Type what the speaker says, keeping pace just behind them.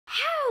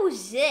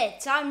How's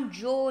it? I'm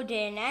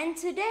Jordan, and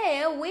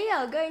today we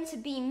are going to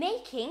be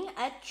making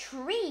a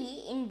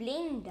tree in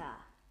Blender.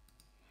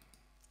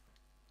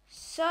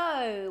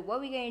 So what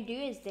we're going to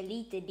do is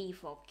delete the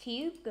default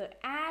cube, go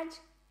add,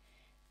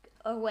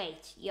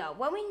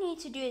 what we need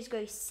to do is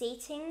go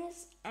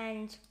settings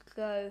and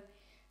go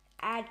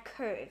add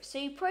curve. So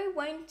you probably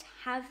won't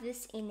have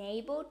this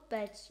enabled,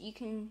 but you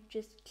can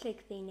just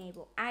click the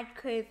enable, add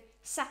curve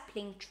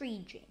sapling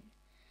tree gen.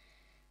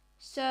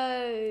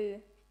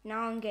 So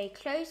now I'm going to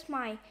close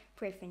my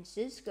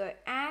preferences, go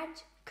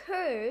add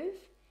curve,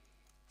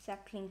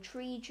 sapling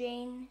tree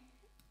gen,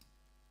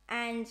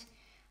 and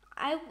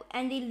there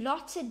are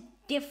lots of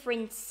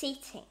different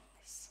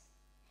settings.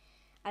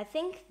 I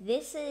think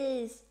this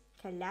is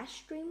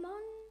Calastrimon.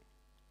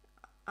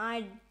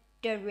 I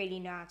don't really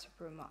know how to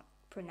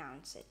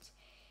pronounce it.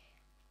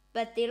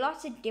 But there are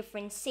lots of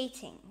different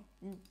settings,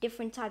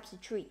 different types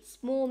of trees.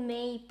 Small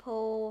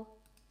maple.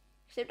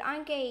 So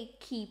I'm going to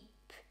keep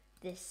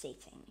this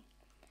setting.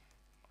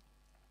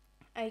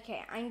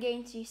 Okay, I'm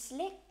going to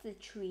select the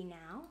tree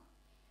now.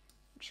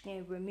 I'm just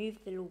going to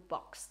remove the little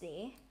box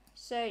there.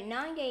 So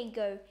now I'm going to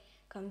go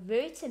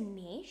convert to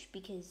mesh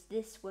because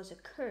this was a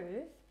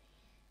curve.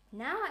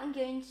 Now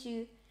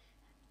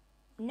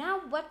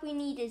what we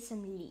need is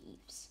some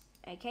leaves.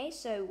 Okay,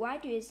 so what I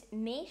do is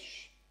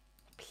mesh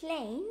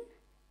plane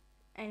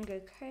and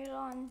go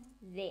colon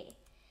there.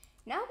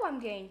 Now what I'm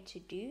going to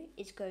do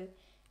is go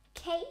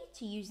K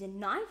to use the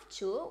knife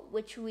tool,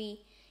 which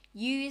we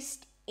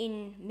used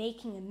in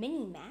making a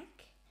mini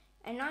Mac,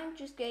 and I'm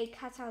just going to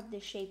cut out the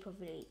shape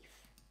of a leaf.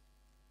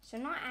 So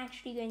I'm not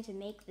actually going to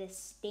make this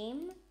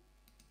stem,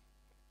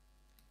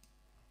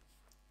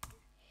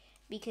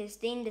 because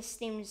then the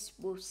stems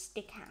will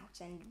stick out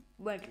and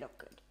won't look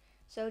good.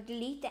 So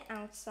delete the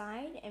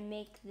outside and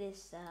make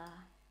this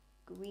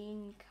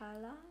green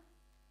color,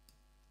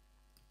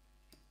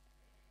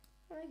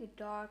 like a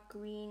dark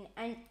green.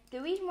 And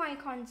the reason why I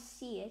can't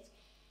see it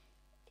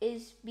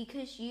is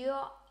because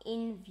you're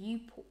in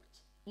viewport.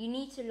 You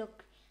need to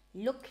look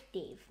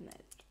dev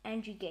mode,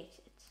 and you get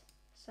it.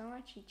 So I'll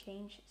actually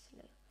change this a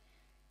little.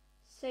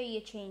 So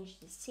you change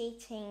the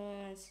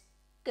settings.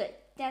 Good,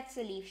 that's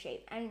the leaf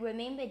shape. And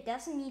remember, it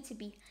doesn't need to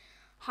be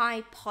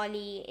high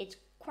poly, it's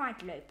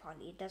quite low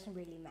poly, it doesn't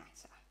really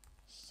matter.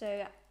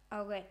 So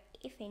I'll go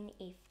Fn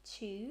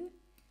F2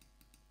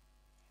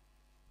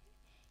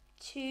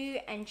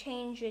 and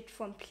change it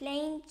from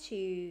plain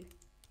to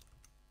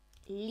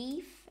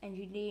leaf, and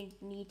you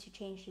need to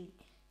change the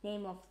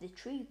name of the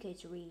tree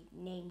because we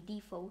rename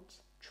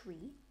default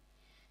tree.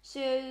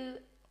 So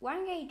what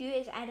I'm going to do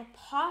is add a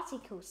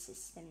particle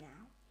system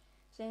now.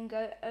 So I'm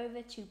going to go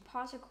over to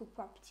particle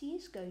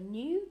properties, go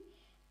new,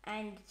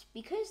 and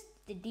because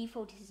the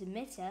default is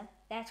emitter,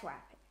 that's what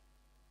happened.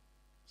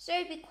 So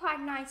it'd be quite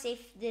nice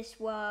if this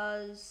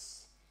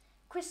was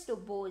crystal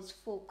balls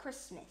for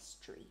Christmas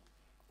tree,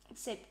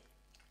 except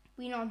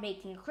we're not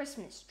making a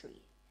Christmas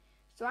tree.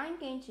 So what I'm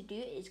going to do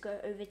is go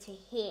over to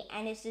here,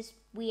 and it's this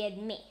weird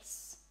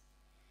mess.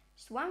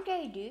 So what I'm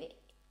going to do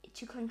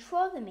to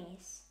control the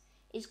mess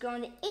is go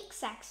on the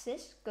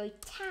x-axis, go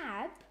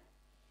tab,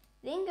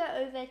 then go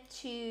over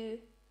to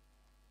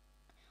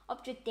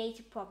object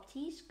data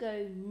properties,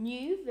 go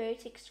new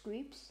vertex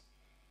groups,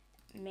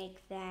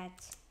 make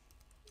that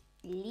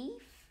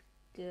leaf,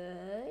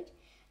 good.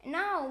 And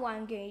now what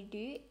I'm going to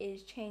do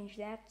is change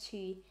that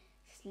to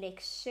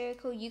select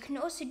circle. You can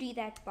also do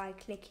that by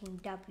clicking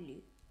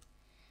W,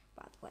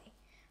 by the way.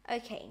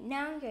 Okay,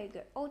 now I'm going to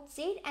go Alt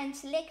Z and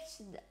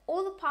select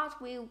all the parts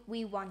where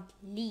we want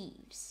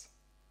leaves.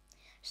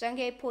 So I'm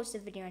going to pause the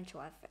video until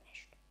I've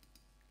finished.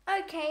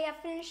 Okay,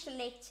 I've finished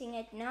selecting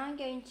it. Now I'm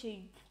going to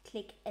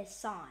click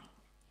Assign.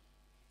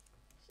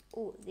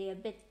 Oh, they're a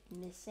bit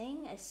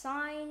missing.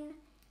 Assign.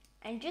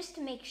 And just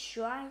to make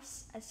sure I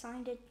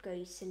assigned it,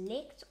 go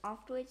Select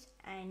afterwards,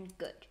 and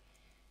good.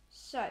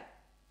 So,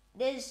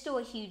 there's still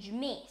a huge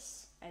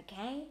mess,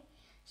 okay?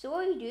 So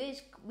what we do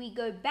is we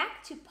go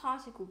back to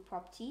particle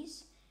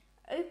properties,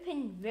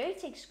 open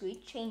vertex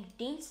grid, change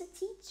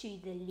density to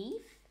the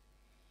leaf,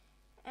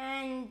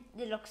 and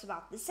it looks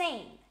about the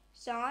same.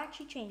 So I'll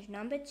actually change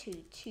number to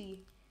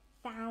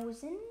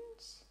 2000,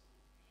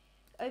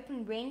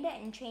 open render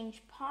and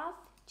change path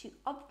to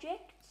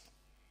object,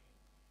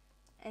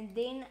 and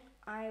then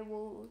I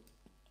will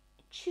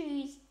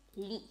choose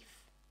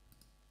leaf.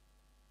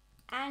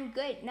 And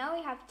good, now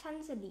we have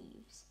tons of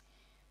leaves,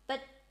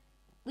 but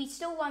we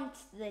still want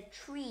the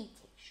tree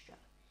texture.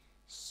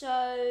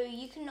 So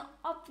you can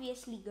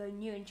obviously go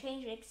new and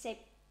change it,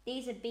 except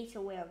there's a better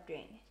way of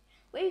doing it.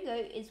 Where we go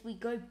is we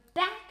go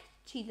back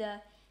to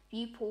the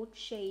viewport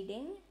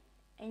shading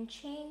and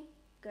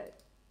go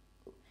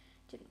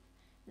to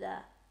the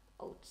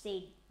Alt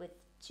Z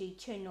to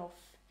turn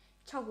off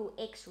toggle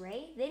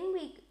X-ray. Then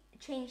we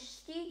change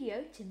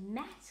studio to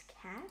matte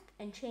cap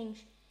and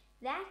change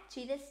that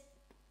to this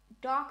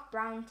dark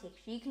brown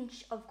texture. You can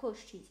of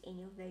course choose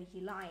any of those you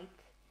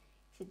like,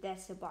 so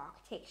that's a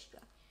dark texture.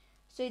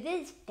 So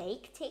this is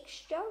fake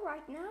texture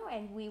right now,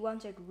 and we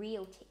want a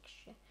real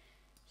texture.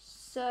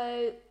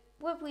 So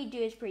what we do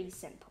is pretty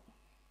simple.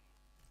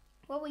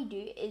 what we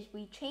do is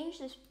we change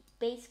this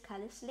base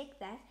color, select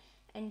that,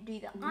 and do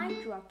the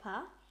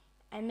eyedropper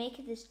and make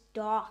it this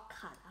dark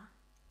color.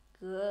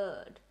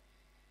 Good.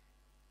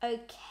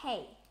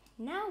 Okay,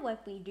 now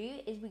what we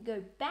do is we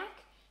go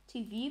back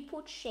to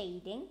viewport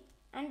shading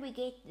and we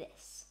get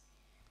this.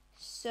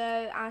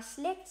 So I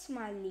select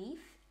my leaf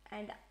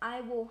and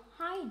I will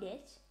hide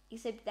it,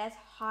 except that's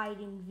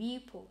hiding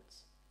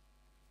viewports.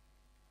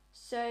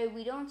 So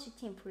we don't want to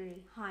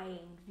temporarily hide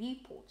in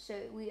viewport. So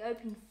we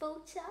open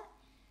filter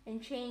and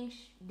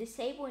change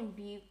disable in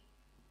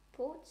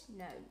viewports.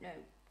 No,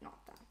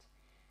 not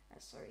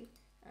that. Sorry.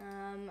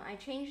 I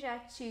changed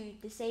that to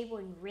disable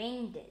in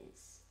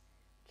renders.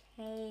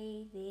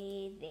 Okay,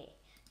 there.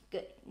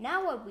 Good.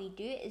 Now what we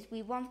do is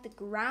we want the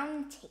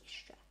ground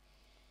texture.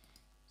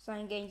 So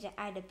I'm going to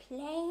add a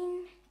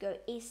plane, go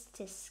S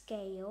to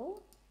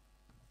scale,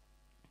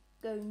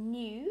 go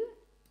new,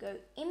 go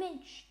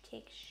image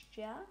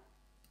texture,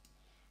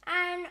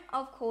 and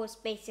of course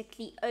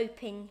basically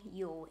open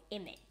your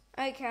image.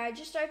 Okay, I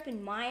just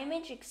opened my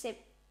image, except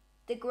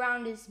the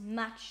ground is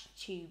much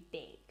too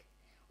big.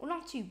 Well,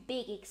 not too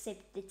big,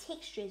 except the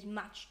texture is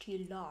much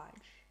too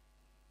large.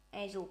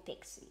 And it's all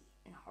pixely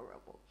and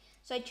horrible.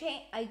 So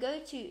I go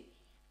to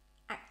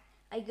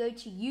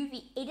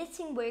UV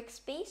editing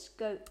workspace,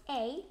 go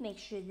A, make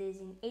sure there's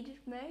an edit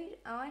mode.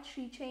 I'll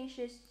actually change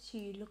this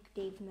to look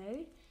dev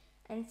mode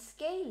and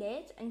scale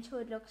it until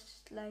it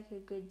looks like a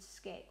good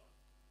scale.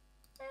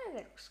 That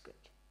looks good.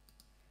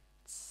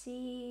 Let's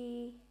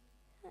see.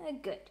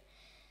 Good.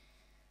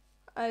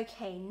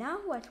 Okay, now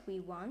what we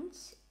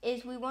want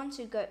is we want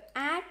to go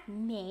add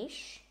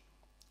mesh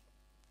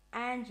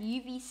and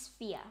UV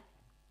sphere.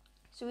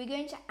 So we're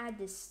going to add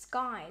the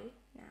sky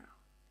now.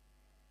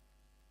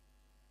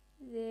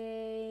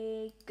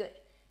 There, good.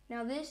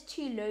 Now there's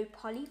too low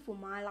poly for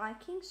my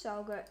liking, so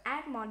I'll go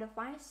add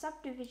modify,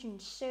 subdivision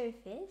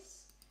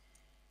surface,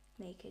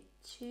 make it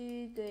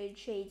too good,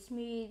 shade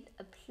smooth,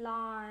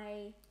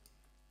 apply,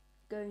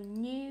 go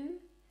new,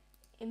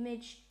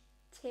 image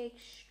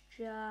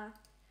texture.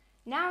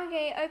 Now I'm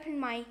going to open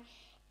my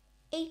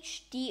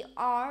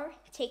HDR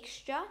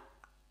texture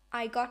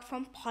I got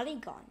from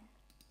Polygon.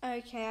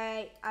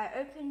 Okay, I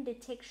opened the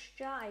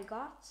texture I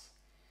got.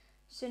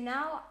 So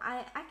now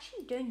I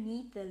actually don't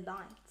need the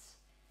lights,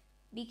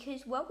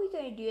 because what we're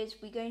going to do is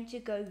we're going to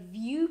go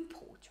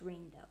viewport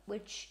render,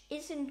 which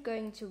isn't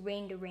going to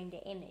render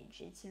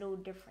image. It's a little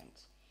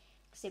different,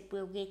 except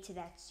we'll get to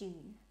that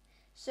soon.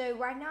 So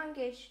right now I'm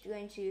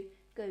going to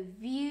go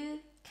view,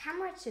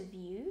 camera to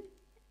view,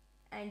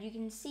 and you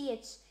can see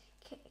it's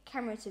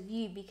camera to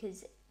view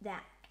because the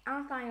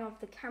outline of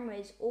the camera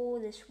is all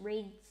this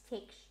red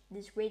text,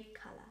 this red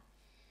color.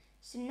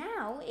 So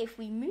now if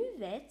we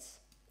move it,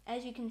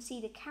 as you can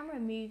see, the camera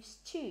moves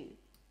too.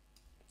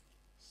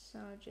 So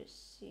I'll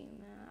just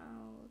zoom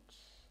out.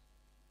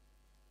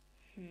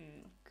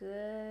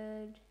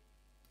 Good.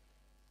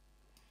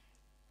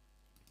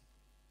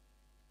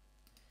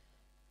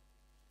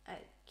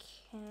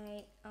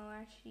 Okay, I'll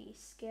actually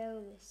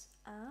scale this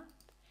up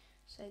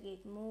so I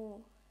get more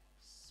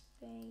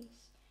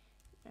space.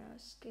 Now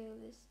scale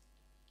this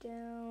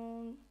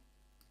down.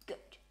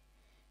 Good.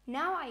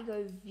 Now I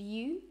go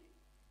view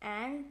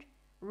and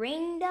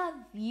render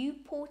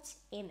viewport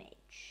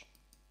image,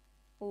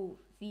 or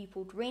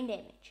viewport render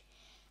image,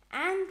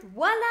 and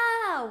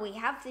voila, we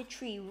have the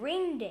tree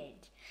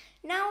rendered.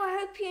 Now I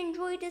hope you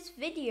enjoyed this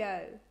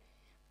video.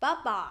 Bye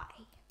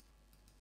bye.